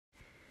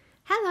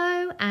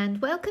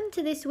and welcome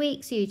to this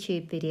week's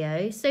YouTube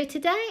video. So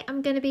today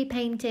I'm going to be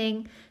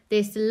painting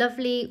this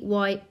lovely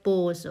white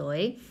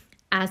borzoi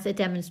as a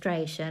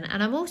demonstration,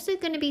 and I'm also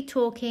going to be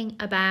talking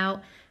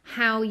about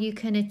how you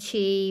can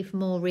achieve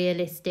more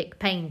realistic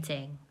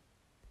painting.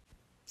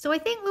 So I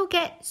think we'll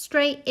get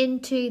straight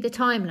into the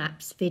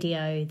time-lapse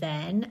video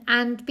then,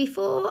 and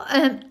before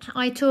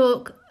I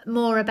talk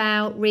more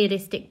about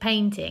realistic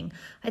painting,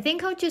 I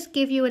think I'll just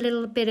give you a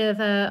little bit of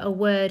a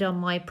word on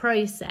my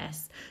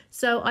process.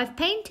 So I've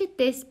painted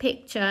this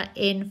picture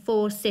in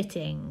 4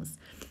 sittings.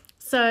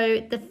 So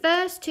the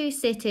first 2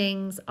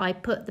 sittings I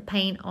put the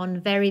paint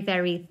on very,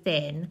 very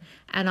thin,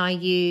 and I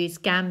use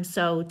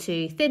Gamsol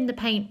to thin the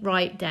paint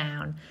right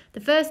down. The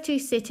first 2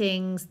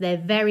 sittings, they're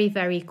very,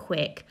 very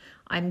quick.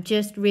 I'm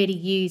just really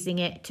using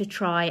it to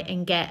try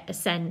and get a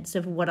sense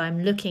of what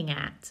I'm looking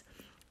at.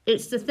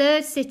 It's the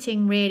 3rd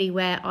sitting really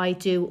where I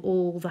do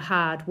all the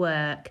hard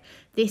work.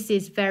 This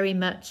is very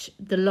much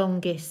the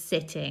longest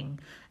sitting.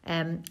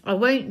 I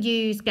won't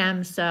use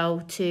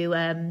Gamsol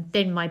to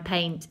thin my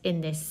paint in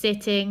this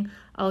sitting.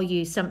 I'll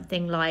use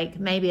something like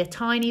maybe a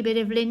tiny bit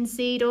of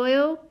linseed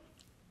oil.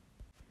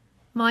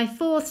 My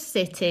 4th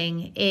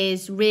sitting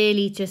is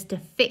really just a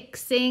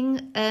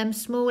fixing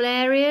small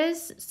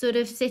areas sort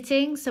of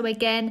sitting. So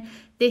again,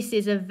 this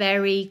is a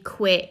very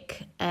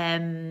quick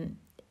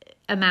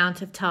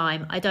amount of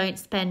time. I don't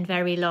spend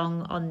very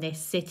long on this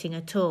sitting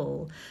at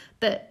all,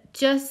 but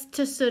just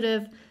to sort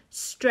of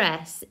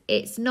stress,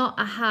 it's not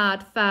a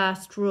hard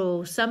fast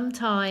rule.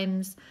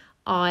 Sometimes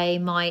I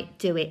might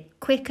do it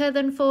quicker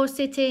than 4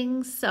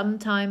 sittings.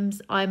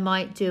 Sometimes I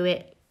might do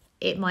it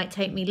might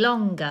take me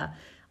longer.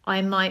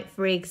 I might,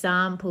 for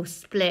example,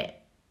 split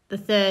the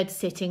 3rd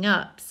sitting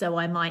up, so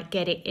I might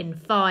get it in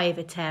 5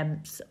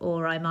 attempts,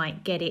 or I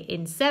might get it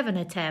in 7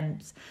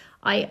 attempts.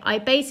 I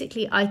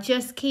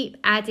just keep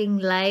adding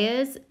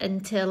layers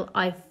until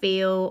I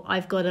feel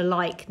I've got a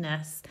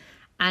likeness.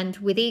 And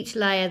with each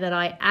layer that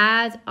I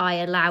add, I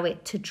allow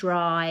it to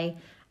dry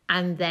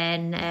and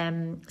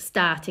then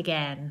start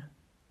again.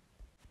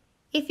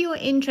 If you're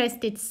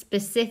interested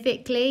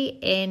specifically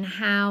in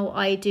how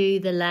I do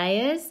the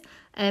layers,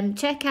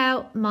 check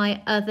out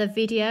my other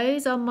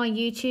videos on my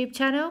YouTube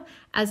channel,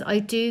 as I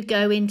do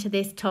go into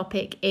this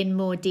topic in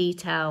more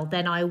detail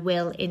than I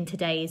will in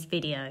today's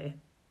video.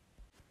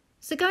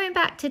 So going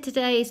back to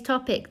today's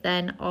topic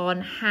then on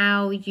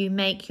how you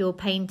make your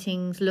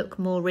paintings look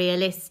more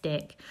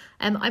realistic,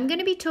 I'm going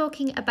to be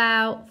talking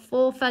about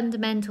 4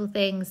 fundamental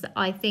things that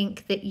I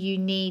think that you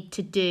need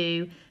to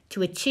do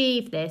to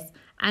achieve this,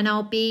 and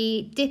I'll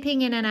be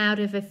dipping in and out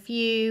of a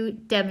few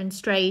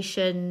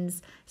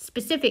demonstrations,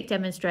 specific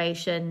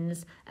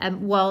demonstrations,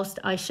 whilst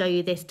I show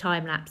you this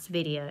time-lapse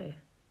video.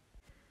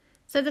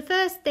 So the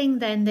first thing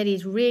then that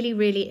is really,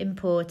 really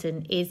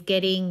important is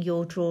getting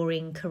your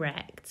drawing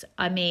correct.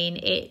 I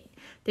mean,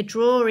 the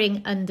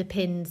drawing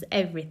underpins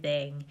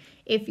everything.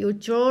 If your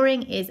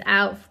drawing is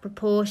out of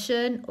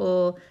proportion,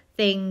 or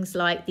things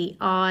like the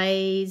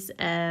eyes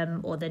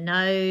or the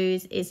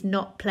nose is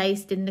not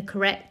placed in the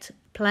correct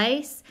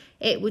place,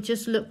 it will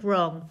just look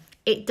wrong.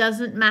 It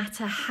doesn't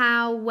matter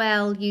how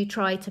well you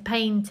try to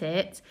paint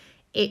it,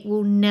 it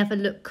will never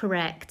look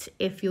correct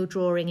if your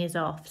drawing is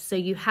off. So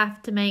you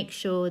have to make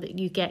sure that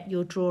you get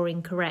your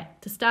drawing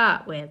correct to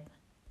start with.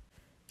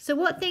 So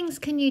what things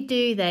can you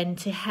do then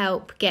to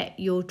help get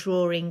your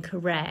drawing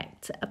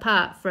correct,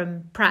 apart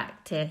from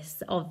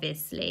practice,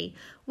 obviously?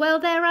 Well,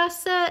 there are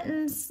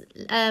certain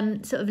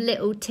sort of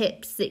little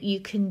tips that you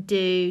can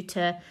do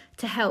to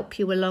help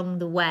you along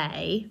the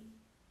way.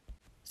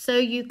 So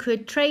you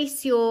could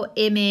trace your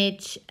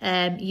image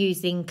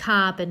using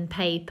carbon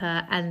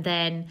paper and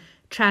then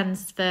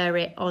transfer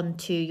it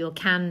onto your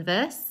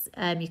canvas.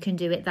 You can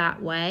do it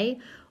that way,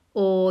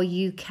 or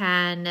you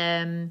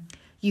can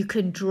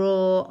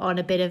draw on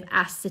a bit of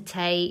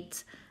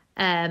acetate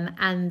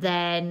and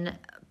then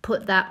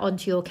put that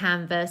onto your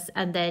canvas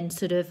and then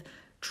sort of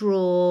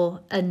draw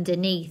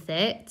underneath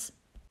it.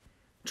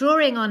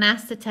 Drawing on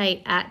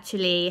acetate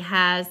actually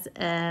has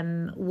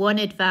one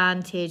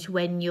advantage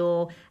when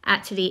you're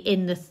actually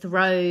in the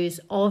throes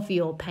of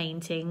your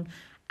painting,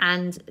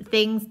 and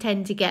things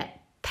tend to get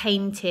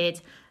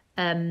painted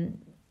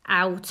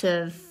out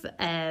of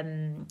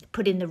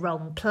put in the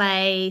wrong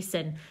place,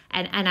 and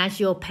as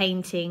you're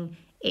painting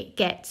it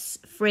gets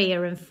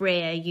freer and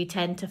freer. You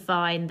tend to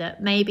find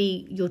that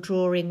maybe your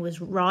drawing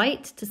was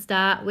right to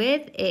start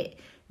with, it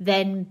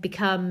then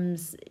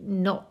becomes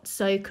not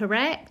so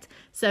correct.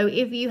 So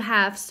if you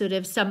have sort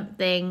of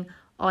something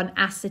on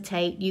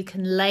acetate, you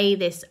can lay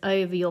this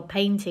over your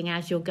painting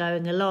as you're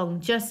going along,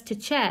 just to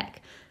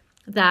check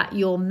that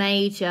your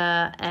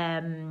major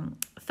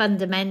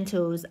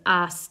fundamentals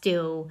are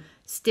still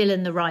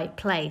in the right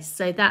place.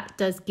 So that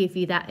does give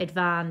you that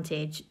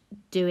advantage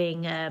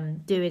doing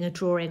a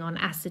drawing on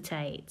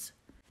acetate.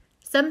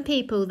 Some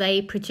people,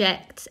 they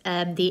project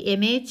the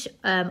image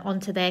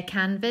onto their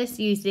canvas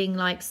using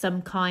like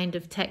some kind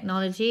of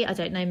technology. I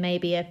don't know,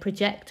 maybe a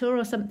projector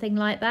or something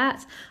like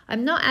that.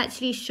 I'm not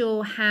actually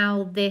sure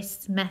how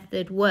this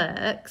method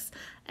works,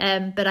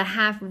 but I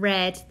have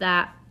read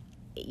that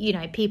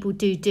people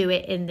do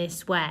it in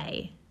this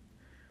way.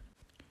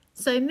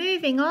 So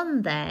moving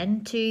on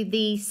then to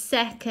the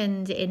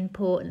second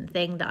important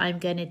thing that I'm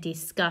going to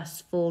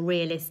discuss for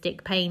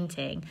realistic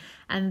painting,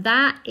 and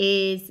that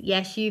is,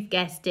 yes, you've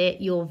guessed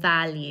it, your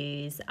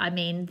values. I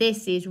mean,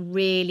 this is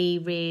really,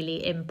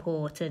 really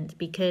important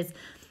because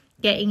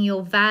getting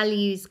your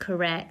values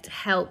correct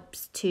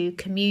helps to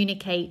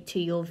communicate to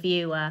your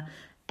viewer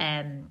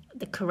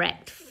the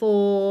correct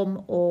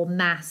form or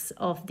mass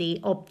of the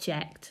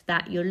object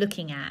that you're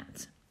looking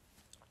at.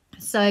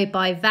 So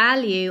by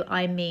value,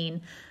 I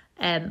mean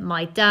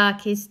my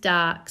darkest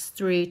darks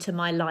through to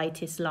my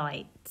lightest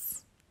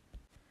lights.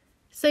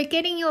 So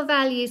getting your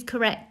values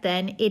correct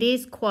then, it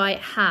is quite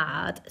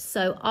hard.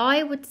 So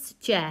I would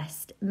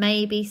suggest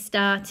maybe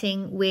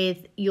starting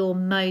with your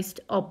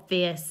most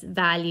obvious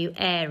value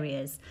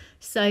areas.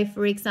 So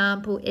for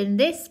example, in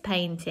this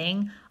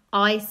painting,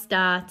 I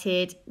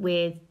started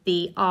with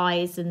the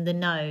eyes and the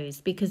nose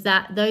because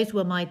those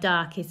were my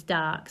darkest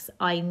darks.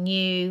 I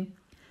knew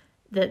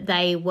that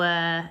they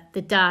were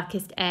the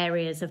darkest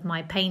areas of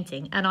my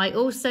painting. And I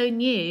also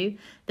knew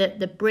that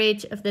the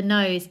bridge of the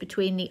nose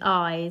between the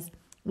eyes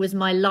was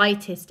my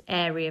lightest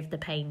area of the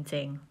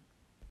painting.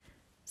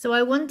 So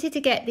I wanted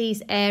to get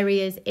these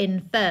areas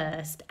in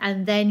first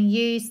and then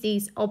use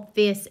these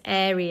obvious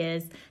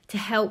areas to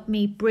help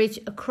me bridge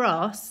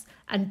across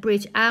and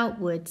bridge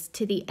outwards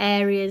to the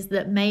areas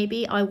that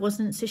maybe I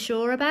wasn't so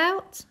sure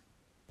about.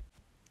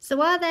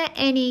 So are there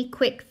any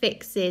quick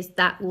fixes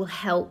that will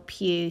help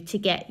you to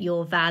get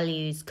your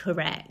values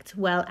correct?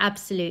 Well,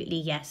 absolutely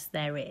yes,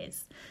 there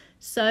is.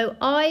 So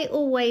I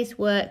always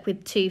work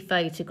with 2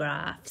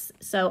 photographs.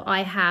 So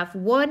I have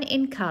one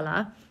in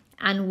colour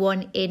and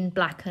one in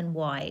black and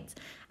white.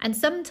 And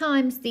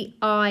sometimes the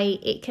eye,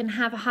 it can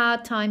have a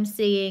hard time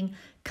seeing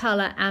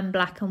colour and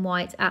black and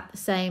white at the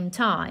same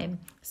time.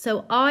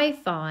 So I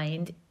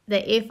find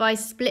that if I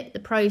split the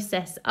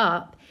process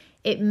up,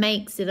 it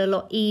makes it a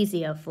lot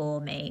easier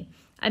for me.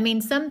 I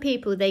mean, some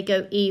people, they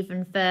go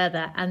even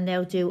further and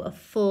they'll do a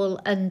full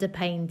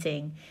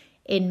underpainting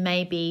in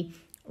maybe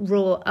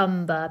raw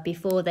umber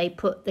before they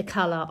put the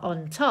colour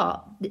on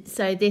top.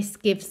 So this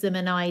gives them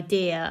an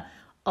idea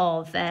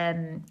of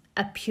a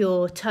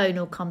pure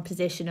tonal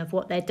composition of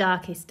what their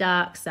darkest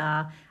darks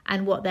are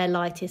and what their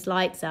lightest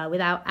lights are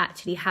without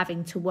actually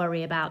having to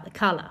worry about the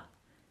colour.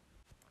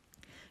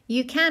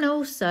 You can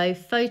also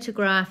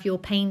photograph your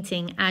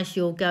painting as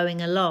you're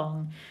going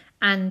along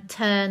and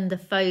turn the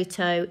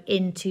photo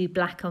into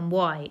black and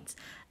white.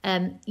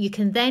 You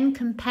can then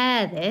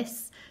compare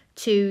this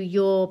to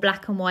your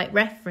black and white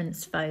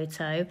reference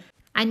photo,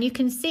 and you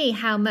can see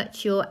how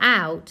much you're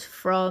out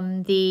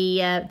from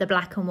the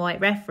black and white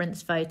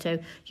reference photo.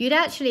 You'd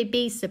actually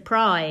be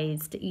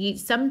surprised.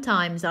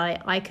 Sometimes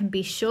I can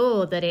be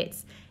sure that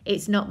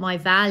it's not my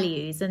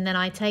values, and then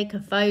I take a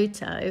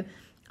photo,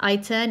 I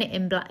turn it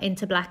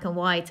into black and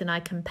white and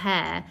I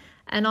compare,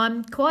 and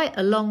I'm quite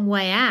a long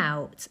way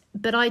out.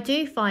 But I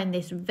do find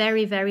this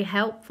very, very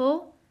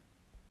helpful.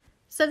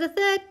 So the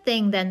third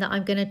thing then that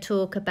I'm going to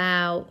talk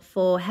about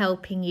for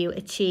helping you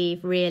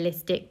achieve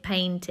realistic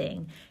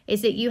painting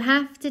is that you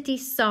have to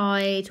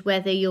decide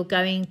whether you're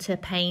going to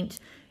paint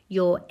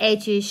your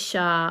edges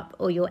sharp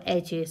or your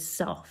edges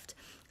soft.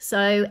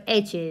 So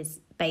edges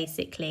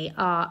basically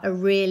are a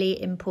really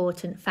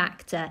important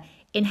factor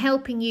in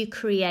helping you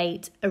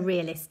create a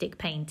realistic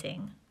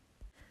painting.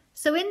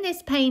 So in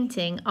this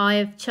painting, I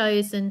have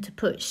chosen to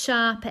put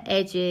sharper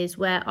edges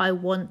where I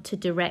want to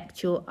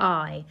direct your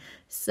eye.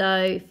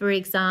 So for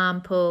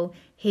example,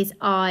 his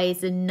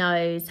eyes and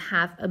nose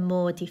have a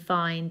more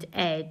defined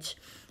edge,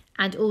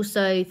 and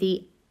also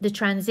the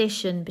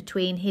transition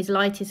between his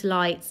lightest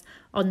lights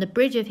on the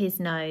bridge of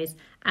his nose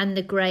and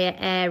the greyer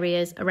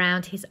areas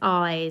around his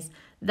eyes,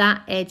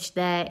 that edge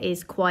there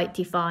is quite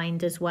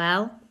defined as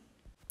well.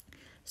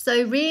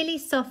 So really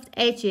soft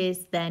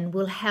edges then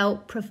will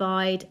help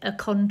provide a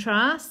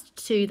contrast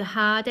to the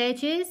hard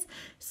edges.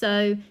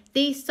 So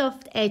these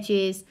soft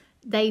edges,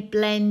 they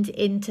blend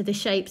into the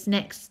shapes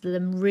next to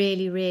them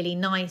really, really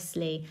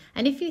nicely.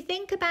 And if you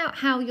think about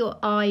how your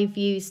eye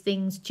views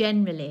things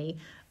generally,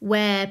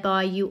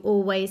 whereby you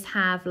always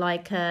have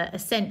like a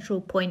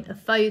central point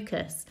of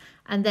focus,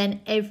 and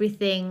then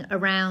everything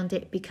around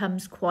it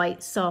becomes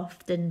quite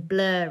soft and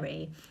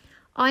blurry.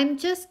 I'm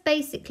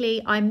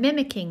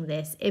mimicking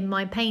this in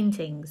my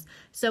paintings.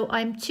 So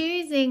I'm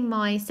choosing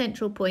my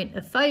central point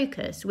of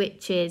focus,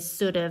 which is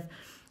sort of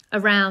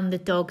around the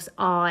dog's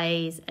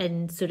eyes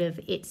and sort of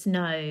its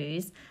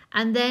nose.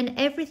 And then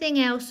everything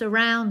else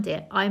around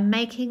it, I'm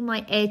making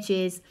my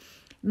edges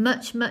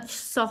much, much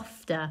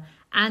softer.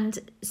 And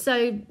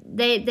so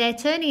they're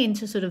turning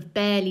into sort of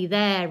barely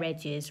there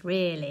edges,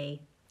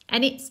 really.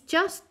 And it's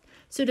just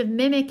sort of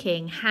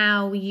mimicking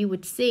how you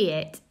would see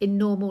it in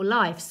normal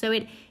life. So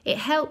it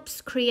helps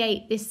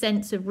create this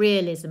sense of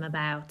realism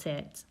about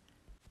it.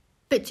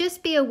 But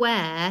just be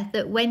aware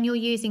that when you're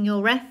using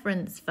your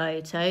reference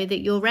photo, that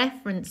your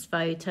reference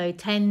photo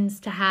tends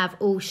to have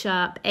all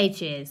sharp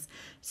edges.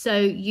 So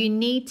you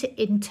need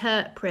to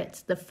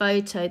interpret the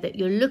photo that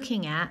you're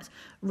looking at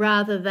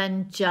rather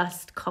than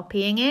just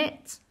copying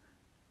it.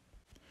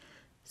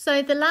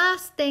 So the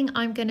last thing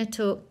I'm going to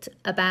talk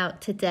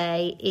about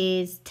today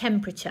is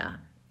temperature.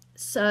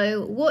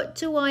 So what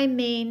do I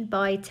mean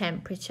by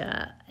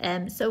temperature?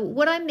 So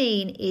what I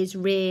mean is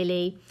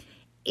really,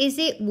 is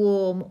it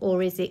warm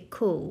or is it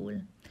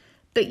cool?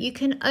 But you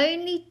can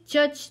only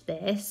judge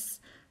this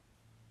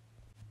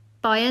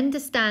by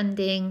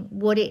understanding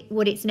what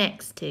it's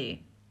next to.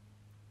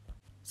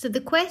 So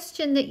the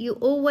question that you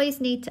always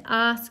need to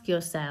ask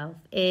yourself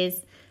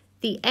is,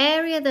 the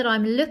area that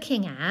I'm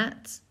looking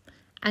at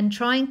and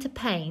trying to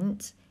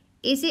paint,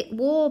 is it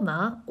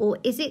warmer or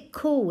is it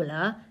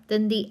cooler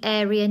than the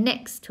area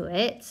next to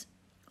it,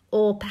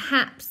 or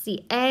perhaps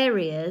the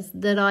areas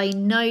that I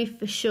know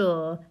for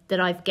sure that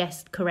I've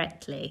guessed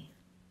correctly?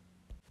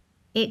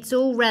 It's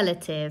all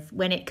relative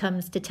when it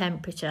comes to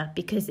temperature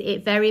because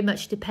it very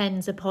much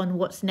depends upon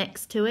what's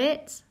next to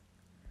it.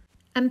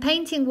 And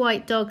painting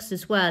white dogs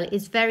as well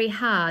is very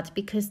hard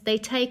because they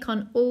take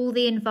on all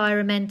the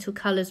environmental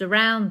colours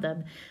around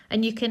them,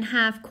 and you can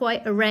have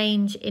quite a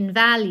range in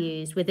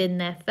values within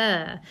their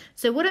fur.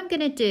 So what I'm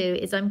going to do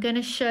is I'm going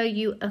to show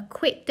you a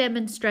quick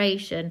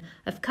demonstration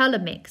of colour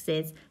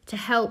mixes to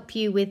help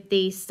you with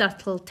these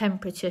subtle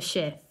temperature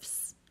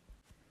shifts.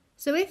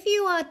 So if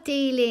you are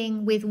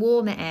dealing with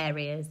warmer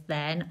areas,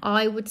 then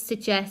I would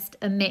suggest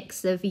a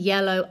mix of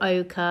yellow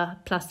ochre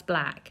plus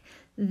black.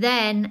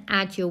 Then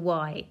add your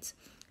white.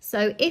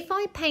 So if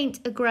I paint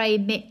a grey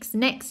mix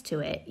next to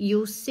it,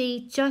 you'll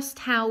see just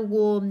how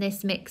warm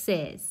this mix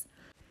is.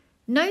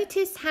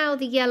 Notice how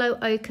the yellow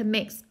ochre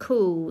mix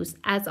cools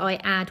as I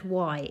add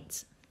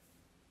white.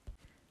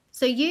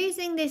 So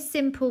using this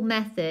simple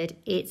method,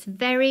 it's a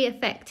very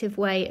effective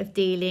way of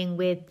dealing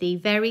with the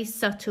very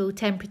subtle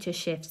temperature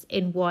shifts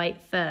in white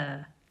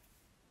fur.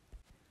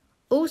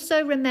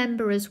 Also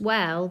remember as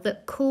well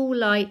that cool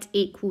light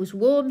equals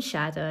warm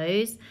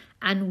shadows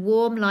and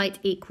warm light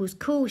equals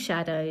cool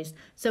shadows.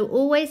 So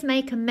always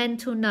make a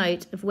mental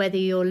note of whether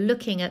you're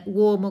looking at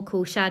warm or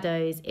cool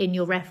shadows in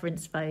your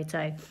reference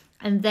photo,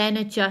 and then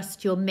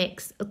adjust your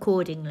mix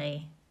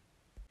accordingly.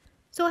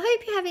 So I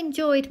hope you have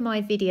enjoyed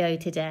my video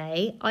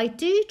today. I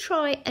do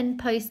try and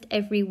post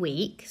every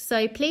week,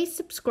 so please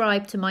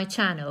subscribe to my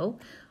channel.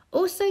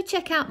 Also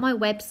check out my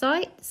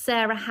website,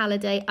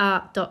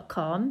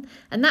 sarahhallidayart.com,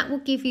 and that will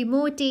give you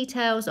more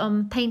details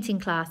on painting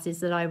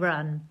classes that I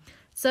run.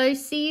 So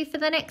see you for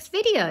the next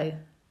video.